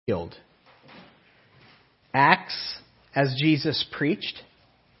revealed. Acts, as Jesus preached.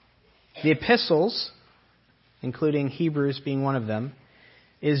 The epistles, including Hebrews being one of them,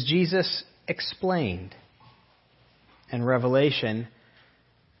 is Jesus explained. And Revelation,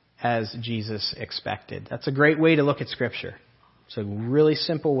 as Jesus expected. That's a great way to look at Scripture. It's a really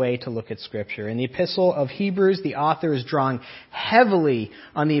simple way to look at Scripture. In the epistle of Hebrews, the author is drawing heavily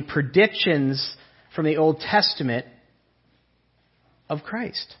on the predictions from the Old Testament of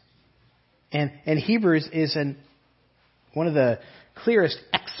Christ. And Hebrews is one of the clearest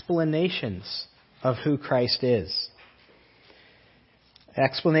explanations of who Christ is.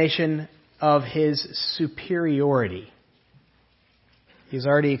 Explanation of his superiority. He's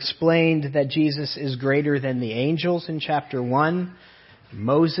already explained that Jesus is greater than the angels in chapter 1,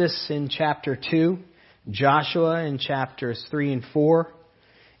 Moses in chapter 2, Joshua in chapters 3 and 4,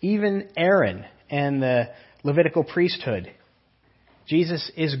 even Aaron and the Levitical priesthood.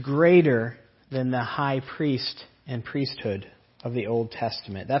 Jesus is greater than the high priest and priesthood of the Old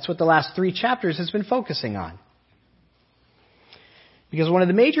Testament. That's what the last 3 chapters has been focusing on. Because one of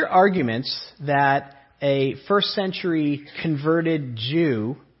the major arguments that a first century converted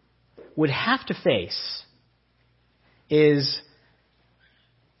Jew would have to face is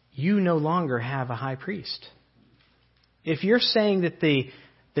you no longer have a high priest. If you're saying that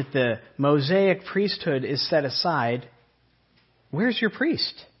the Mosaic priesthood is set aside, where's your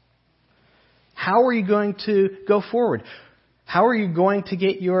priest? How are you going to go forward? How are you going to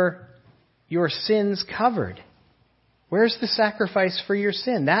get your sins covered? Where's the sacrifice for your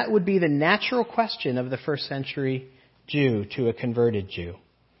sin? That would be the natural question of the first century Jew to a converted Jew.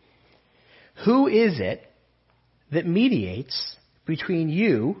 Who is it that mediates between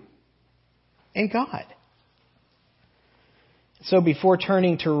you and God? So before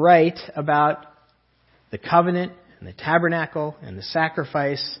turning to write about the covenant and the tabernacle and the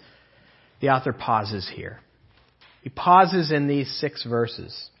sacrifice, the author pauses here. He pauses in these 6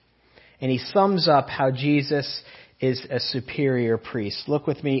 verses. And he sums up how Jesus is a superior priest. Look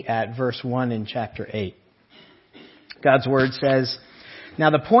with me at verse 1 in chapter 8. God's word says, "Now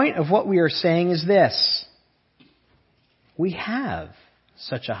the point of what we are saying is this. We have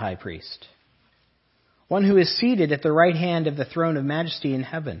such a high priest, one who is seated at the right hand of the throne of Majesty in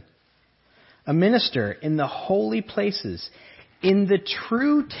heaven, a minister in the holy places, in the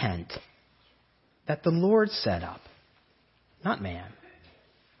true tent that the Lord set up, not man.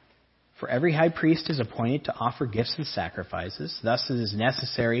 For every high priest is appointed to offer gifts and sacrifices. Thus it is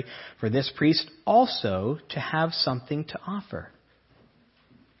necessary for this priest also to have something to offer.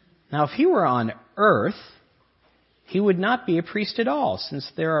 Now if he were on earth, he would not be a priest at all, since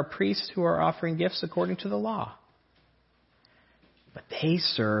there are priests who are offering gifts according to the law. But they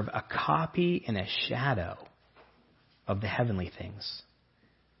serve a copy and a shadow of the heavenly things.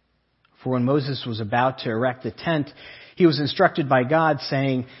 For when Moses was about to erect the tent, he was instructed by God,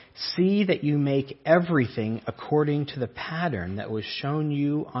 saying, 'See that you make everything according to the pattern that was shown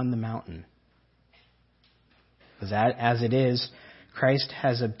you on the mountain.' As it is, Christ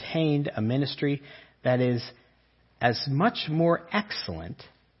has obtained a ministry that is as much more excellent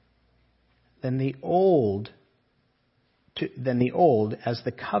than the old as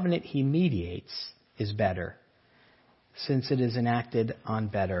the covenant he mediates is better, since it is enacted on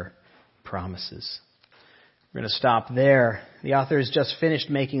better promises." We're going to stop there. The author has just finished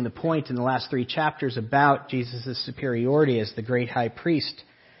making the point in the last 3 chapters about Jesus' superiority as the great high priest.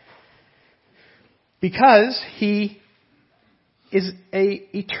 Because he is an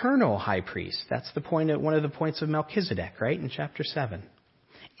eternal high priest. That's the point, one of the points of Melchizedek, right, in chapter 7.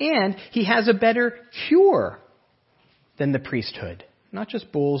 And he has a better cure than the priesthood. Not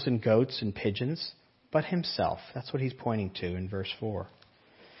just bulls and goats and pigeons, but himself. That's what he's pointing to in verse 4.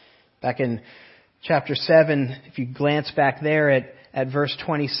 Back in chapter 7, if you glance back there at verse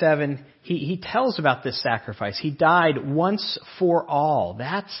 27, he tells about this sacrifice. He died once for all.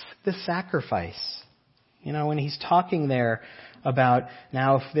 That's the sacrifice. You know, when he's talking there about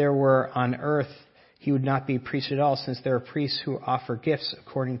now if there were on earth, he would not be a priest at all, since there are priests who offer gifts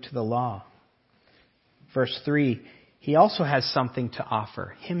according to the law. Verse 3, he also has something to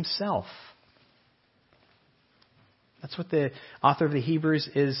offer, himself. That's what the author of the Hebrews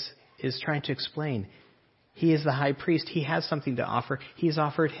is trying to explain. He is the high priest. He has something to offer. He's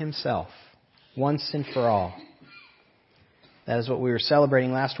offered himself once and for all. That is what we were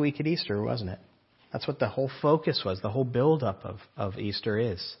celebrating last week at Easter, wasn't it? That's what the whole focus was, the whole build-up of Easter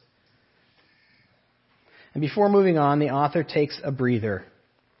is. And before moving on, the author takes a breather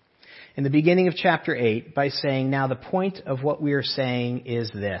in the beginning of chapter 8 by saying, "Now the point of what we are saying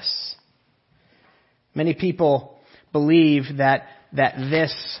is this." Many people believe that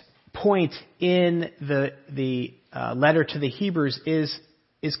this point in the letter to the Hebrews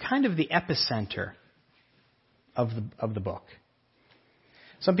is kind of the epicenter of the book.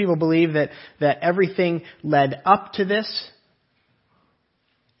 Some people believe that everything led up to this,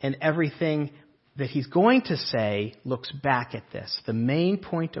 and everything that he's going to say looks back at this. The main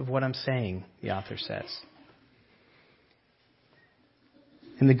point of what I'm saying, the author says.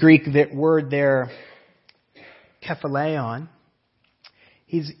 In the Greek, that word there, kephaleon,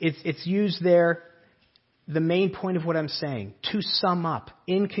 it's used there, the main point of what I'm saying. To sum up,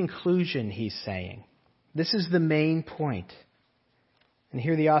 in conclusion, he's saying. This is the main point. And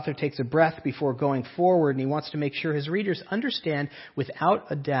here the author takes a breath before going forward, and he wants to make sure his readers understand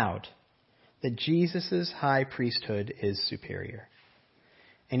without a doubt that Jesus' high priesthood is superior.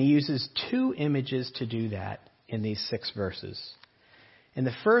 And he uses two images to do that in these 6 verses. And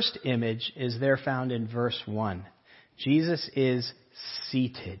the first image is there found in verse 1. Jesus is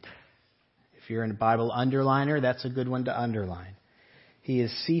seated. If you're in a Bible underliner, that's a good one to underline. He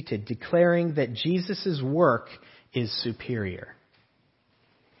is seated, declaring that Jesus' work is superior.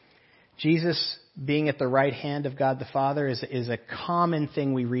 Jesus being at the right hand of God the Father is a common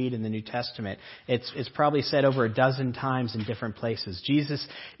thing we read in the New Testament. It's probably said over a dozen times in different places. Jesus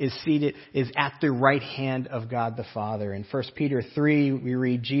is seated, is at the right hand of God the Father. In 1 Peter 3, we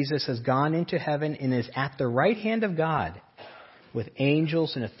read, Jesus has gone into heaven and is at the right hand of God with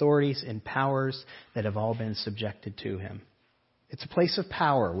angels and authorities and powers that have all been subjected to him. It's a place of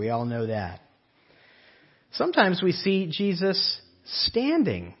power. We all know that. Sometimes we see Jesus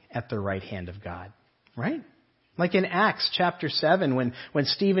standing at the right hand of God, right? Like in Acts chapter 7, when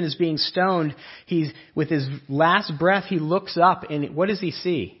Stephen is being stoned, he's with his last breath, he looks up and what does he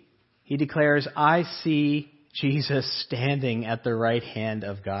see? He declares, I see Jesus standing at the right hand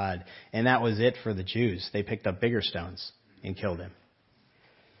of God. And that was it for the Jews. They picked up bigger stones and killed him.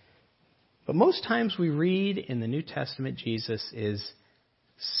 But most times we read in the New Testament, Jesus is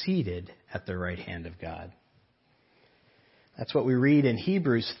seated at the right hand of God. That's what we read in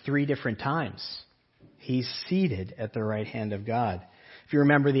Hebrews 3 different times. He's seated at the right hand of God. If you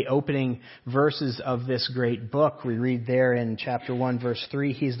remember the opening verses of this great book, we read there in chapter 1, verse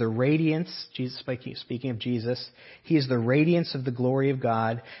 3, He's the radiance, Jesus speaking of Jesus, He is the radiance of the glory of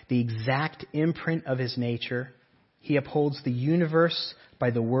God, the exact imprint of His nature. He upholds the universe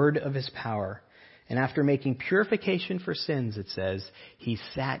by the word of His power. And after making purification for sins, it says, He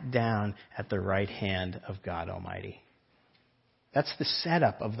sat down at the right hand of God Almighty. That's the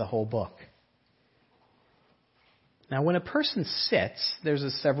setup of the whole book. Now, when a person sits, there's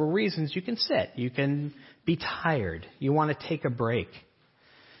several reasons you can sit. You can be tired. You want to take a break.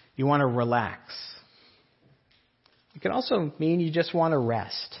 You want to relax. It can also mean you just want to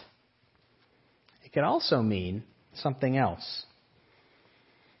rest. It can also mean something else.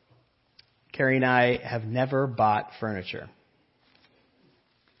 Carrie and I have never bought furniture.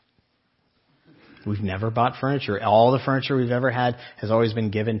 We've never bought furniture. All the furniture we've ever had has always been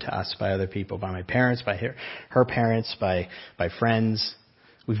given to us by other people, by my parents, by her parents, by friends.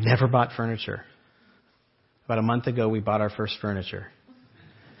 We've never bought furniture. About a month ago, we bought our first furniture.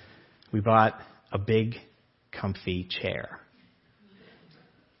 We bought a big, comfy chair.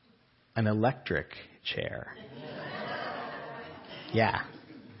 An electric chair. Yeah.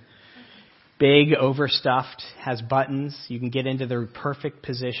 Big, overstuffed, has buttons. You can get into the perfect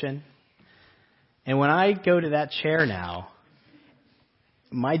position. And when I go to that chair now,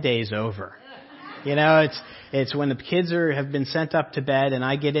 my day's over. You know, it's when the kids have been sent up to bed and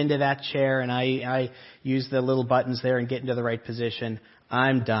I get into that chair and I use the little buttons there and get into the right position,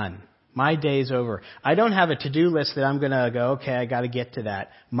 I'm done. My day's over. I don't have a to-do list that I'm going to go, okay, I got to get to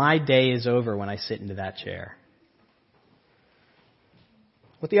that. My day is over when I sit into that chair.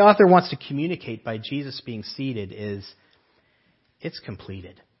 What the author wants to communicate by Jesus being seated is, it's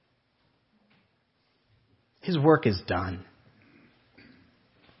completed. His work is done.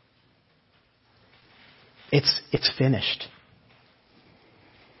 It's finished.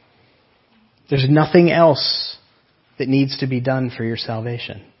 There's nothing else that needs to be done for your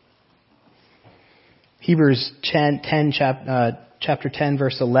salvation. Hebrews chapter 10,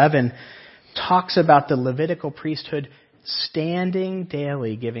 verse 11 talks about the Levitical priesthood standing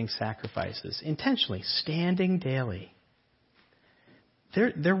daily giving sacrifices. Intentionally, standing daily.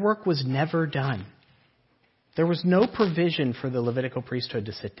 Their work was never done. There was no provision for the Levitical priesthood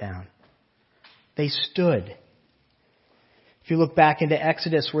to sit down. They stood. If you look back into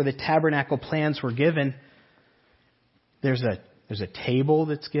Exodus where the tabernacle plans were given, there's a table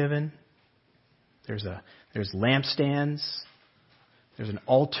that's given. There's lampstands. There's an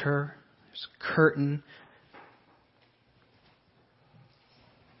altar. There's a curtain.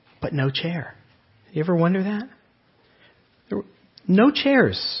 but no chair. You ever wonder that? There were no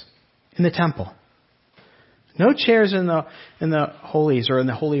chairs in the temple. No chairs in the holies or in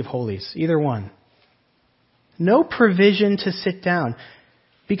the Holy of Holies, either one. No provision to sit down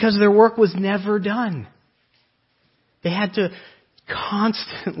because their work was never done. They had to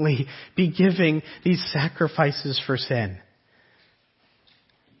constantly be giving these sacrifices for sin.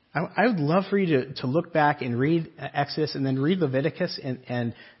 I would love for you to look back and read Exodus and then read Leviticus,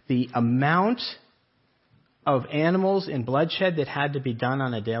 and the amount of animals and bloodshed that had to be done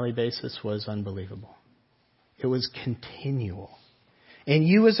on a daily basis was unbelievable. It was continual. And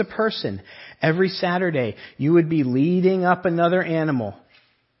you as a person, every Saturday, you would be leading up another animal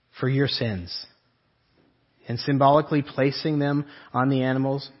for your sins. And symbolically placing them on the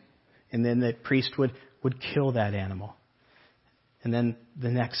animals. And then the priest would kill that animal. And then the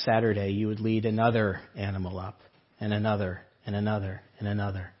next Saturday, you would lead another animal up. And another, and another, and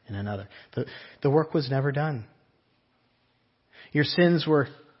another, and another. The work was never done. Your sins were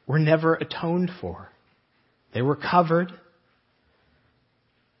never atoned for. They were covered,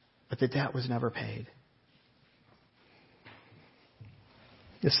 but the debt was never paid.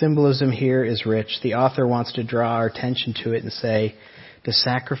 The symbolism here is rich. The author wants to draw our attention to it and say the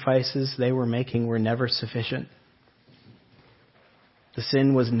sacrifices they were making were never sufficient. The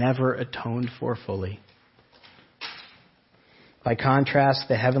sin was never atoned for fully. By contrast,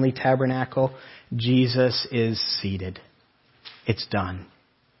 the heavenly tabernacle, Jesus is seated. It's done.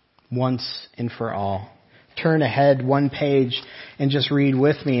 Once and for all. Turn ahead one page and just read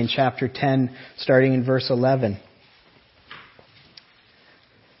with me in chapter 10, starting in verse 11.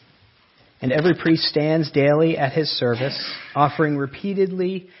 And every priest stands daily at his service, offering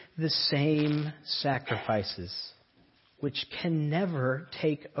repeatedly the same sacrifices, which can never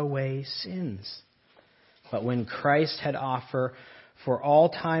take away sins. But when Christ had offered for all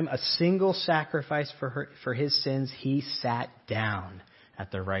time a single sacrifice for his sins, he sat down at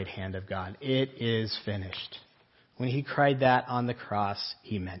the right hand of God. It is finished. When he cried that on the cross,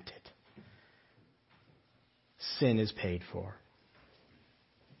 he meant it. Sin is paid for.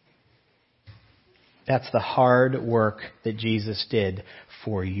 That's the hard work that Jesus did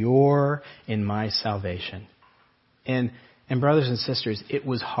for your and my salvation. And brothers and sisters, it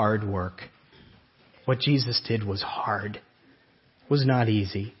was hard work. What Jesus did was hard. It was not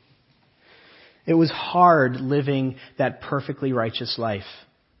easy. It was hard living that perfectly righteous life.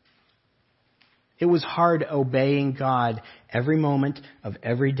 It was hard obeying God every moment of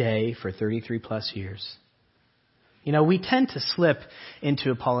every day for 33 plus years. You know, we tend to slip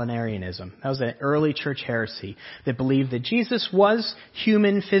into Apollinarianism. That was an early church heresy that believed that Jesus was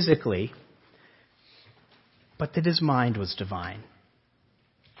human physically, but that his mind was divine.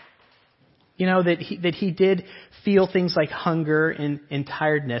 You know, that he did feel things like hunger and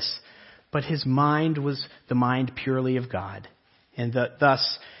tiredness, but his mind was the mind purely of God. And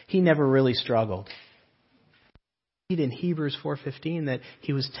thus, he never really struggled. In Hebrews 4:15 that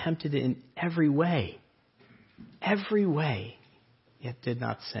he was tempted in every way, yet did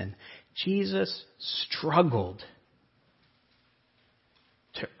not sin. Jesus struggled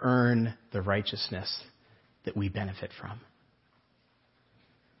to earn the righteousness that we benefit from.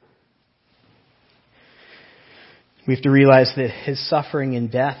 We have to realize that his suffering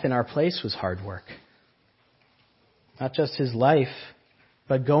and death in our place was hard work. Not just his life,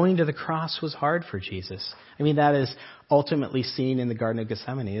 but going to the cross was hard for Jesus. I mean, that is ultimately seen in the Garden of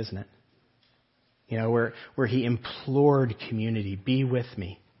Gethsemane, isn't it? You know, where he implored community, be with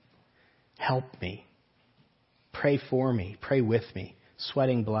me, help me, pray for me, pray with me,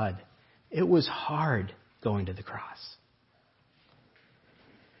 sweating blood. It was hard going to the cross.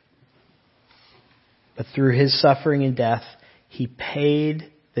 But through his suffering and death, he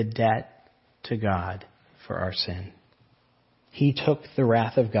paid the debt to God for our sin. He took the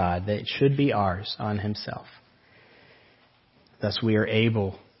wrath of God that should be ours on himself. Thus we are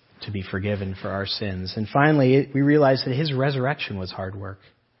able to be forgiven for our sins. And finally, we realize that his resurrection was hard work.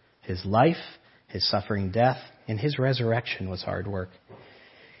 His life, his suffering and death, and his resurrection was hard work.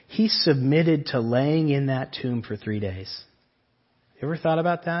 He submitted to laying in that tomb for 3 days. You ever thought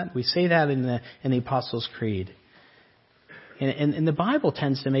about that? We say that in the Apostles' Creed. And the Bible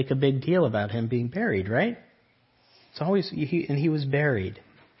tends to make a big deal about him being buried, right? It's always, he was buried.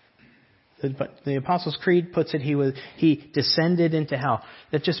 But the Apostles' Creed puts it, he descended into hell.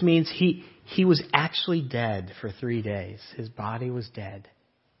 That just means he was actually dead for 3 days. His body was dead.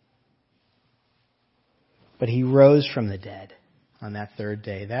 But he rose from the dead on that third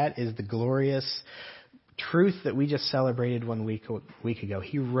day. That is the glorious truth that we just celebrated 1 week ago.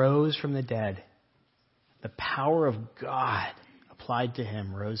 He rose from the dead. The power of God applied to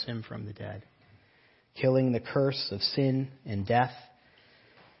him rose him from the dead, killing the curse of sin and death.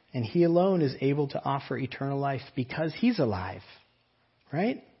 And he alone is able to offer eternal life because he's alive.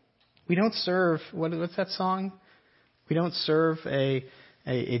 Right? We don't serve, what's that song? We don't serve a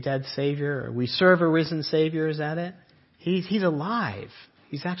dead Savior. We serve a risen Savior, is that it? He's alive.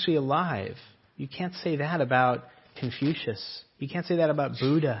 He's actually alive. You can't say that about Confucius. You can't say that about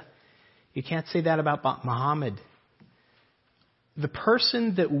Buddha. You can't say that about Muhammad. The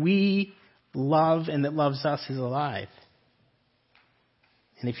person that we love and that loves us is alive.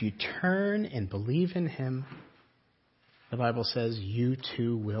 And if you turn and believe in him, the Bible says you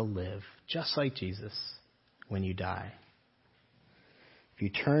too will live, just like Jesus, when you die. If you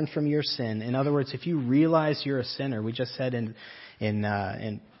turn from your sin, in other words, if you realize you're a sinner, we just said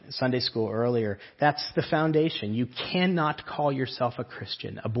in Sunday school earlier, that's the foundation. You cannot call yourself a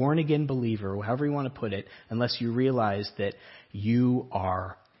Christian, a born-again believer, however you want to put it, unless you realize that you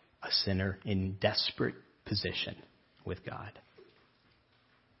are a sinner in desperate position with God.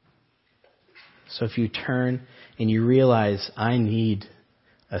 So if you turn and you realize, I need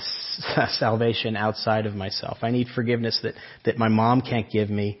a salvation outside of myself. I need forgiveness that my mom can't give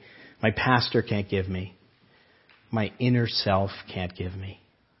me, my pastor can't give me, my inner self can't give me.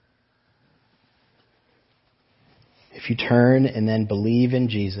 If you turn and then believe in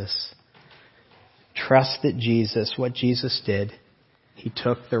Jesus, trust that Jesus, what Jesus did, he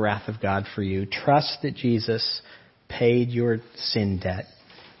took the wrath of God for you. Trust that Jesus paid your sin debt.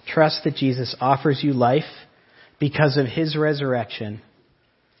 Trust that Jesus offers you life because of his resurrection.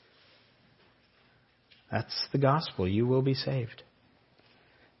 That's the gospel. You will be saved.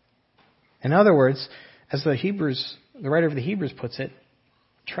 In other words, as the writer of the Hebrews puts it,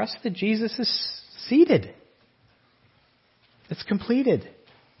 trust that Jesus is seated. It's completed.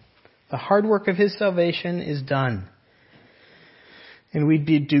 The hard work of his salvation is done. And we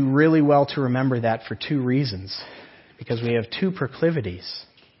do really well to remember that for two reasons. Because we have two proclivities.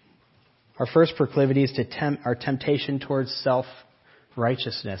 Our first proclivity is our temptation towards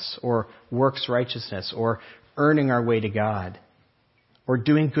self-righteousness or works righteousness or earning our way to God or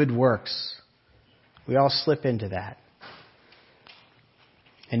doing good works. We all slip into that.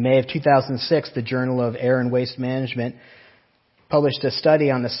 In May of 2006, the Journal of Air and Waste Management published a study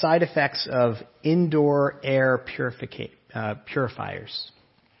on the side effects of indoor air purifiers.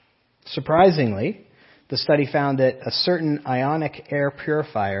 Surprisingly, the study found that a certain ionic air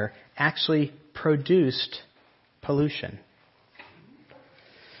purifier actually produced pollution.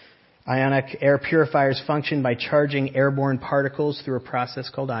 Ionic air purifiers function by charging airborne particles through a process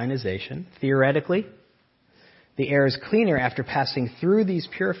called ionization. Theoretically, the air is cleaner after passing through these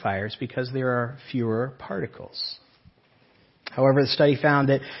purifiers because there are fewer particles. However, the study found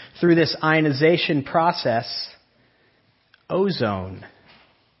that through this ionization process, ozone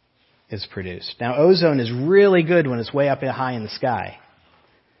is produced. Now, ozone is really good when it's way up high in the sky.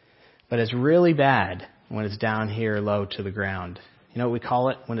 But it's really bad when it's down here low to the ground. You know what we call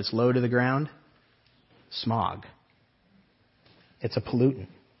it when it's low to the ground? Smog. It's a pollutant.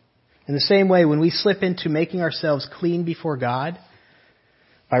 In the same way, when we slip into making ourselves clean before God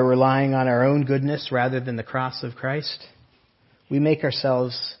by relying on our own goodness rather than the cross of Christ, we make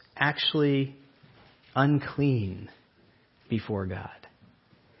ourselves actually unclean before God.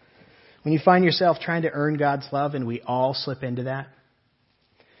 When you find yourself trying to earn God's love, and we all slip into that,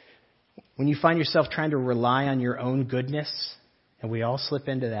 when you find yourself trying to rely on your own goodness, and we all slip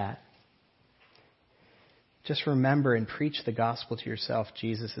into that, just remember and preach the gospel to yourself.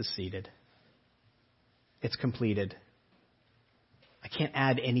 Jesus is seated. It's completed. I can't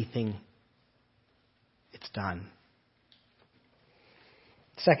add anything. It's done.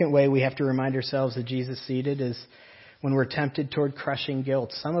 Second way we have to remind ourselves that Jesus is seated is when we're tempted toward crushing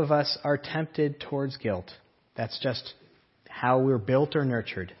guilt. Some of us are tempted towards guilt. That's just how we're built or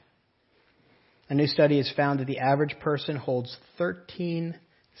nurtured. A new study has found that the average person holds 13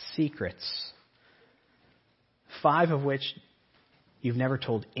 secrets, 5 of which you've never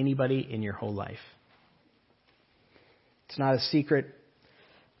told anybody in your whole life. It's not a secret,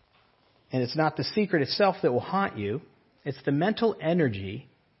 and it's not the secret itself that will haunt you. It's the mental energy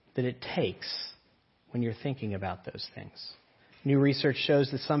that it takes when you're thinking about those things. New research shows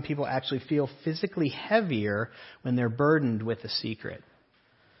that some people actually feel physically heavier when they're burdened with a secret.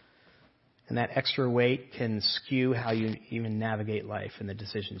 And that extra weight can skew how you even navigate life and the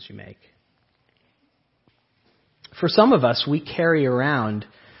decisions you make. For some of us, we carry around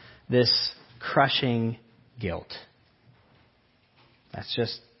this crushing guilt. That's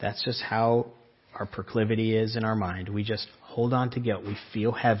just how our proclivity is in our mind. We just hold on to guilt. We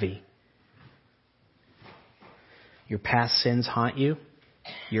feel heavy. Your past sins haunt you.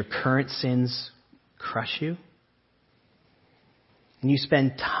 Your current sins crush you. And you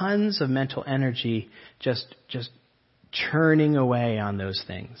spend tons of mental energy just churning away on those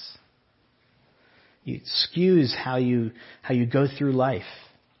things. It skews how you go through life.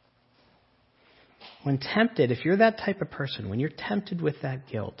 When tempted, if you're that type of person, when you're tempted with that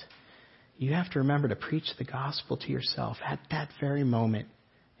guilt, you have to remember to preach the gospel to yourself at that very moment.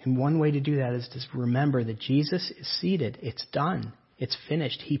 And one way to do that is to remember that Jesus is seated. It's done. It's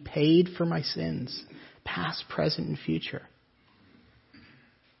finished. He paid for my sins, past, present, and future.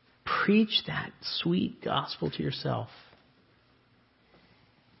 Preach that sweet gospel to yourself.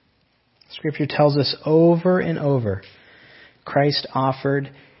 Scripture tells us over and over, Christ offered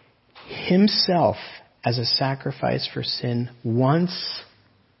himself as a sacrifice for sin once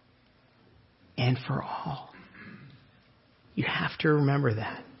and for all. You have to remember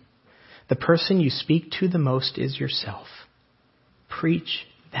that. The person you speak to the most is yourself. Preach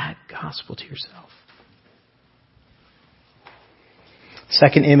that gospel to yourself.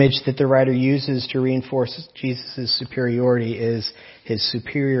 Second image that the writer uses to reinforce Jesus' superiority is his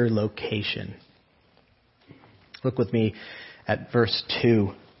superior location. Look with me at verse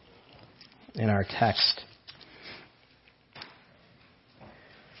 2 in our text.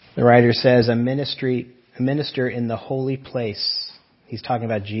 The writer says, a minister in the holy place. He's talking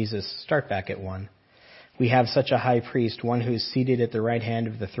about Jesus. Start back at 1. We have such a high priest, one who is seated at the right hand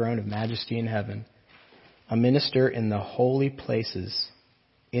of the throne of majesty in heaven. A minister in the holy places,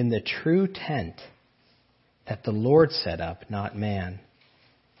 in the true tent that the Lord set up, not man.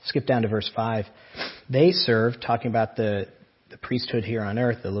 Skip down to verse 5. They serve, talking about the priesthood here on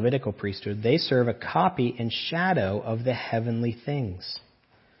earth, the Levitical priesthood, they serve a copy and shadow of the heavenly things.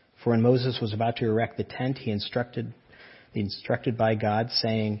 For when Moses was about to erect the tent, he instructed by God,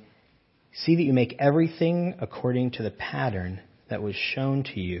 saying, see that you make everything according to the pattern that was shown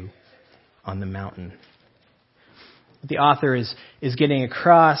to you on the mountain. What the author is getting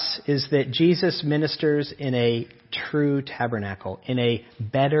across is that Jesus ministers in a true tabernacle, in a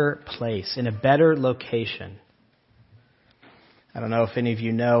better place, in a better location. I don't know if any of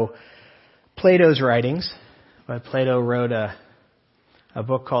you know Plato's writings, but Plato wrote a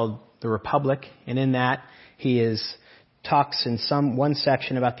book called The Republic, and in that he talks in one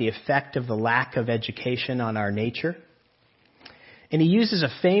section about the effect of the lack of education on our nature. And he uses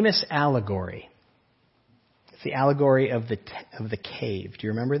a famous allegory. It's the allegory of the cave. Do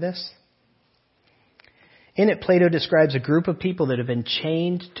you remember this? In it, Plato describes a group of people that have been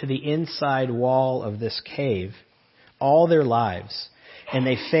chained to the inside wall of this cave all their lives, and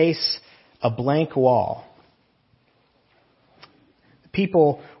they face a blank wall.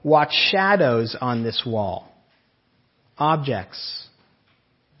 People watch shadows on this wall, objects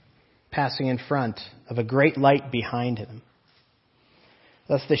passing in front of a great light behind them.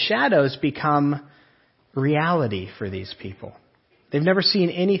 Thus, the shadows become reality for these people. They've never seen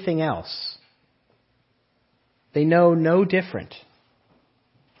anything else. They know no different.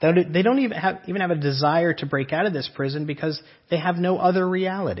 They don't even have a desire to break out of this prison because they have no other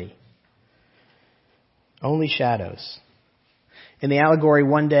reality. Only shadows. In the allegory,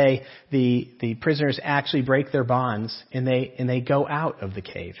 one day the prisoners actually break their bonds and they go out of the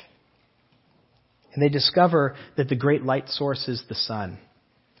cave. And they discover that the great light source is the sun.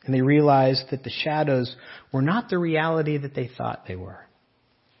 And they realize that the shadows were not the reality that they thought they were.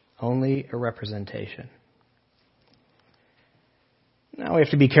 Only a representation. Now we have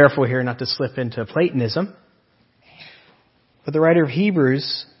to be careful here not to slip into Platonism. But the writer of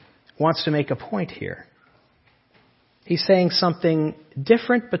Hebrews wants to make a point here. He's saying something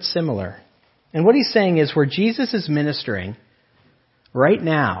different but similar. And what he's saying is where Jesus is ministering right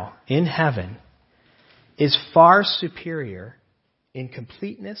now in heaven is far superior in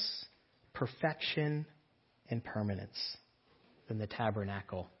completeness, perfection, and permanence than the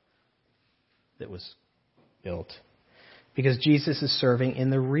tabernacle that was built. Because Jesus is serving in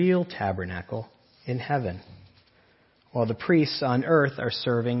the real tabernacle in heaven, while the priests on earth are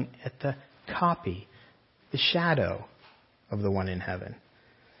serving at the copy, the shadow of the one in heaven.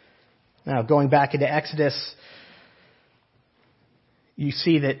 Now, going back into Exodus, you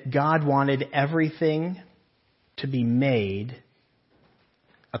see that God wanted everything to be made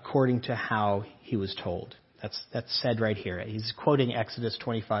according to how he was told. That's said right here. He's quoting Exodus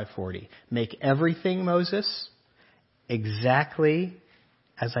 25:40. Make everything, Moses, exactly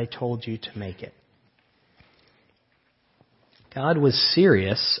as I told you to make it. God was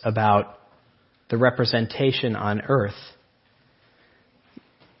serious about the representation on earth,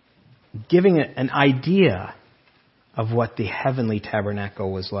 giving an idea of what the heavenly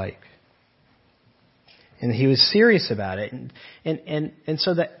tabernacle was like. And he was serious about it. And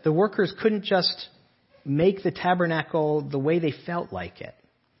so that the workers couldn't just make the tabernacle the way they felt like it.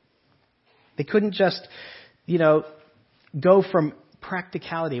 They couldn't just, go from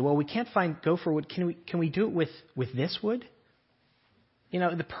practicality. Well, we can't find gopher wood. Can we do it with this wood?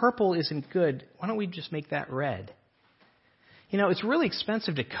 The purple isn't good. Why don't we just make that red? It's really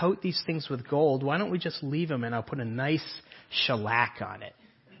expensive to coat these things with gold. Why don't we just leave them and I'll put a nice shellac on it?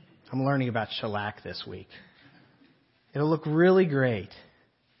 I'm learning about shellac this week. It'll look really great.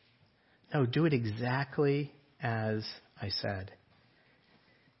 No, do it exactly as I said.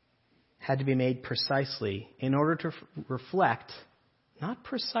 Had to be made precisely in order to reflect, not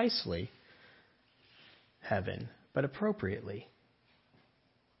precisely, heaven, but appropriately,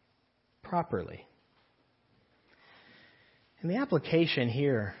 properly. And the application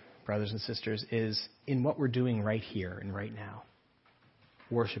here, brothers and sisters, is in what we're doing right here and right now.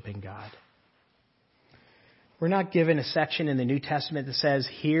 Worshiping God. We're not given a section in the New Testament that says,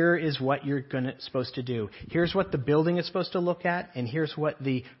 here is what you're supposed to do. Here's what the building is supposed to look at, and here's what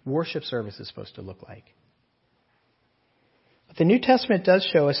the worship service is supposed to look like. But the New Testament does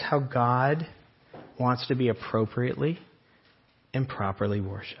show us how God wants to be appropriately and properly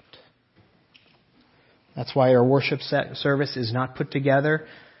worshipped. That's why our worship service is not put together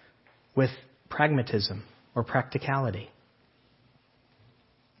with pragmatism or practicality.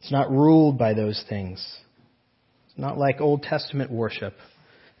 It's not ruled by those things. It's not like Old Testament worship.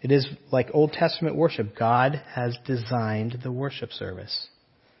 It is like Old Testament worship. God has designed the worship service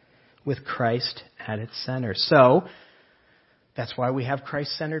with Christ at its center. So, that's why we have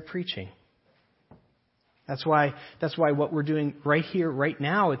Christ-centered preaching. That's why what we're doing right here, right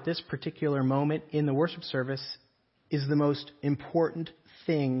now, at this particular moment in the worship service is the most important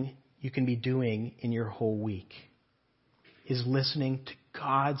thing you can be doing in your whole week, is listening to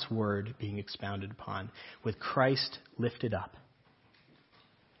God's word being expounded upon, with Christ lifted up,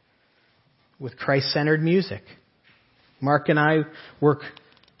 with Christ-centered music. Mark and I work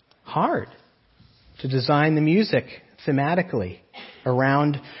hard to design the music thematically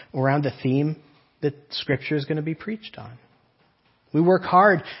around the theme that Scripture is going to be preached on. We work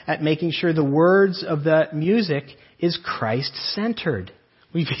hard at making sure the words of the music is Christ-centered.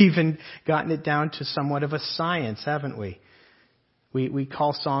 We've even gotten it down to somewhat of a science, haven't we? We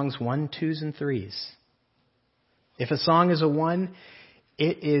call songs 1, 2s, and 3s. If a song is a 1,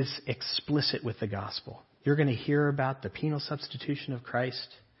 it is explicit with the gospel. You're going to hear about the penal substitution of Christ.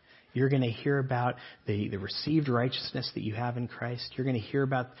 You're going to hear about the received righteousness that you have in Christ. You're going to hear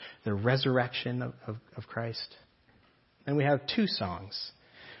about the resurrection of Christ. And we have 2 songs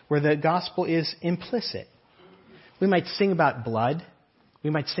where the gospel is implicit. We might sing about blood. We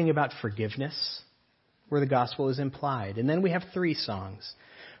might sing about forgiveness, where the gospel is implied. And then we have 3 songs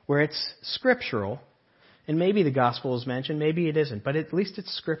where it's scriptural, and maybe the gospel is mentioned, maybe it isn't, but at least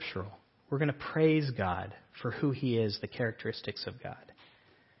it's scriptural. We're going to praise God for who He is, the characteristics of God.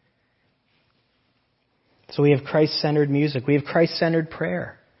 So we have Christ-centered music. We have Christ-centered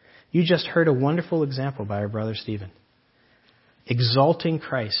prayer. You just heard a wonderful example by our brother Stephen. Exalting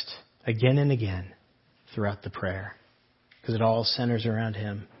Christ again and again throughout the prayer, because it all centers around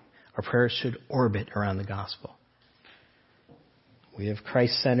Him. Our prayers should orbit around the gospel. We have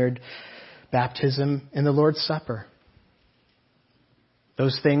Christ-centered baptism and the Lord's Supper.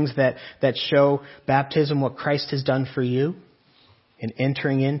 Those things that show baptism, what Christ has done for you, in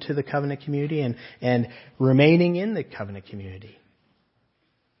entering into the covenant community and remaining in the covenant community.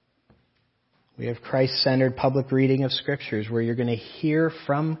 We have Christ-centered public reading of Scriptures, where you're going to hear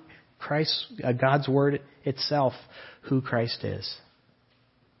from God's Word itself, who Christ is.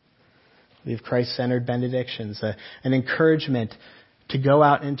 We have Christ-centered benedictions, an encouragement to go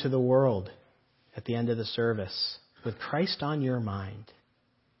out into the world at the end of the service with Christ on your mind.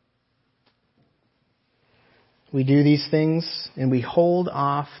 We do these things and we hold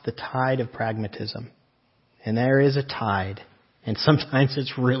off the tide of pragmatism. And there is a tide, and sometimes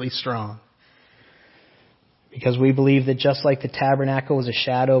it's really strong. Because we believe that just like the tabernacle was a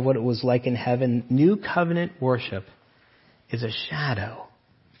shadow of what it was like in heaven, new covenant worship is a shadow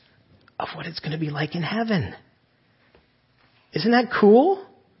of what it's going to be like in heaven. Isn't that cool?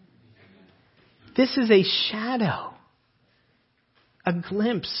 This is a shadow, a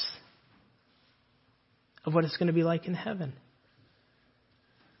glimpse of what it's going to be like in heaven.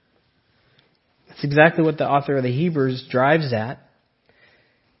 That's exactly what the author of the Hebrews drives at.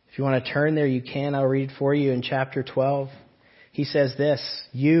 If you want to turn there, you can. I'll read for you in chapter 12. He says this,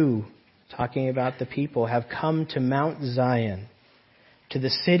 "You," talking about the people, "have come to Mount Zion, to the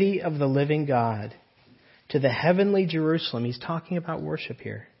city of the living God, to the heavenly Jerusalem." He's talking about worship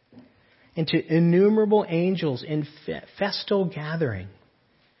here. and to innumerable angels in festal gathering,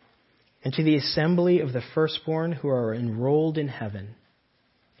 and to the assembly of the firstborn who are enrolled in heaven,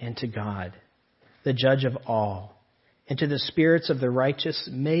 and to God, the judge of all, and to the spirits of the righteous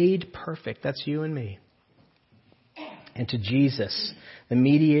made perfect, that's you and me, and to Jesus, the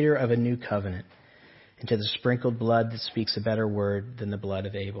mediator of a new covenant, and to the sprinkled blood that speaks a better word than the blood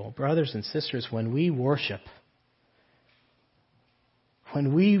of Abel. Brothers and sisters, when we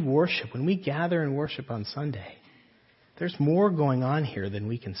gather and worship on Sunday, there's more going on here than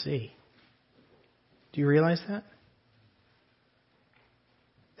we can see. Do you realize that?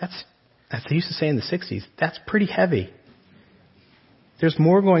 That's, as they used to say in the 60s, that's pretty heavy. There's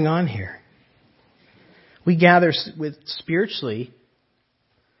more going on here. We gather spiritually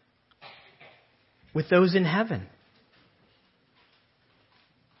with those in heaven.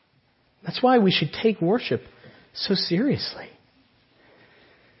 That's why we should take worship so seriously.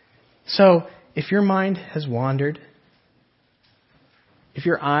 So, if your mind has wandered, if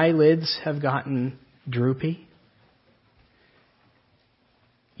your eyelids have gotten droopy,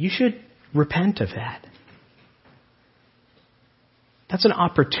 you should repent of that. That's an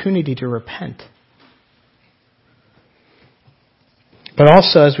opportunity to repent. But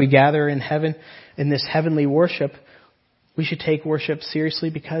also, as we gather in heaven, in this heavenly worship, we should take worship seriously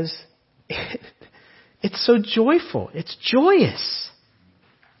because it's so joyful. It's joyous.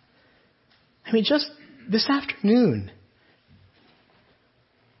 I mean, just this afternoon,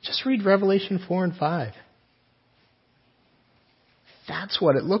 just read Revelation 4 and 5. That's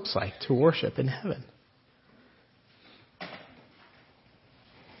what it looks like to worship in heaven.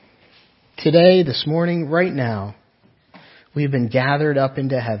 Today, this morning, right now, we've been gathered up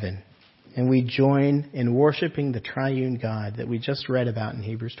into heaven, and we join in worshiping the triune God that we just read about in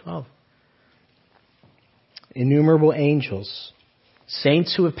Hebrews 12. Innumerable angels,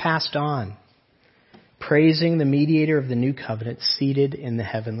 saints who have passed on, praising the mediator of the new covenant seated in the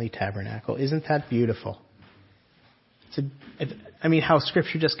heavenly tabernacle. Isn't that beautiful? How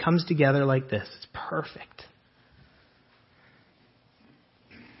Scripture just comes together like this. It's perfect.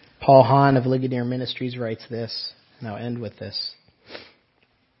 Paul Hahn of Ligonier Ministries writes this, and I'll end with this.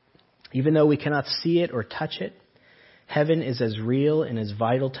 Even though we cannot see it or touch it, heaven is as real and as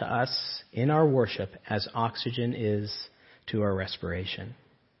vital to us in our worship as oxygen is to our respiration.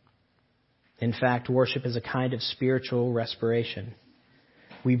 In fact, worship is a kind of spiritual respiration.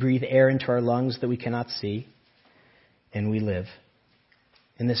 We breathe air into our lungs that we cannot see, and we live.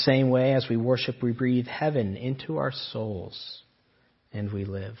 In the same way, as we worship, we breathe heaven into our souls, and we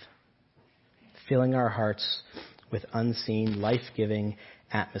live, filling our hearts with unseen, life-giving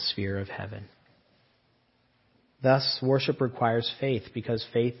atmosphere of heaven. Thus, worship requires faith, because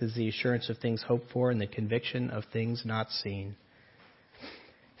faith is the assurance of things hoped for and the conviction of things not seen.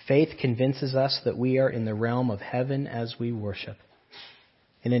 Faith convinces us that we are in the realm of heaven as we worship,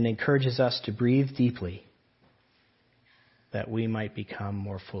 and it encourages us to breathe deeply that we might become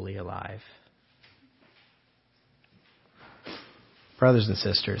more fully alive. Brothers and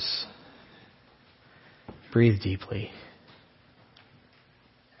sisters, breathe deeply.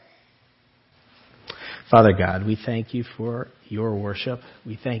 Father God, we thank you for your worship.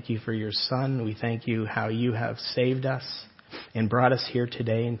 We thank you for your Son. We thank you how you have saved us and brought us here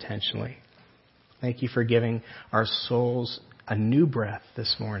today intentionally. Thank you for giving our souls a new breath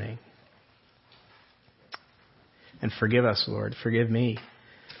this morning. And forgive us, Lord. Forgive me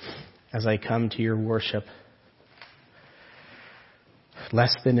as I come to your worship.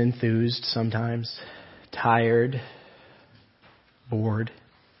 Less than enthused sometimes, tired, bored,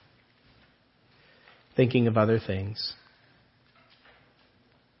 thinking of other things.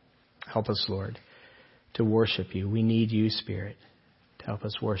 Help us, Lord, to worship you. We need you, Spirit, to help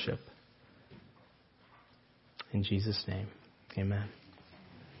us worship. In Jesus' name, amen.